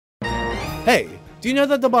Hey, do you know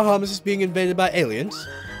that the Bahamas is being invaded by aliens?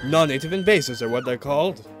 Non-native invasors are what they're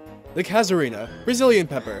called. The casuarina, Brazilian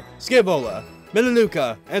pepper, scaevola,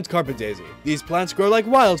 melaleuca, and carpet daisy. These plants grow like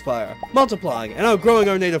wildfire, multiplying and outgrowing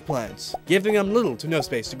our native plants, giving them little to no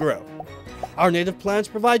space to grow. Our native plants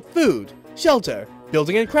provide food, shelter,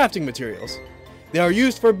 building and crafting materials. They are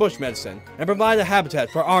used for bush medicine and provide a habitat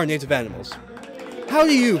for our native animals. How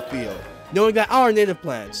do you feel knowing that our native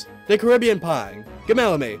plants, the Caribbean pine,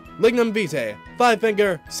 gamelame, lignum vitae,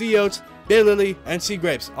 five-finger, sea oats, bay lily, and sea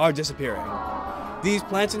grapes are disappearing? These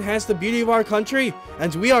plants enhance the beauty of our country,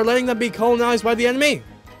 and we are letting them be colonized by the enemy?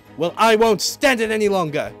 Well, I won't stand it any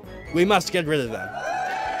longer. We must get rid of them.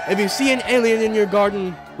 If you see an alien in your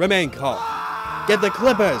garden, remain calm. Get the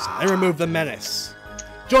clippers and remove the menace.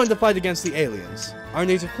 Join the fight against the aliens. Our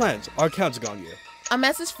native plants are counting on you. A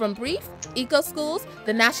message from Brief, Eco Schools,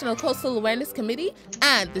 the National Coastal Awareness Committee,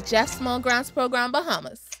 and the Jeff Small Grants Program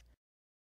Bahamas.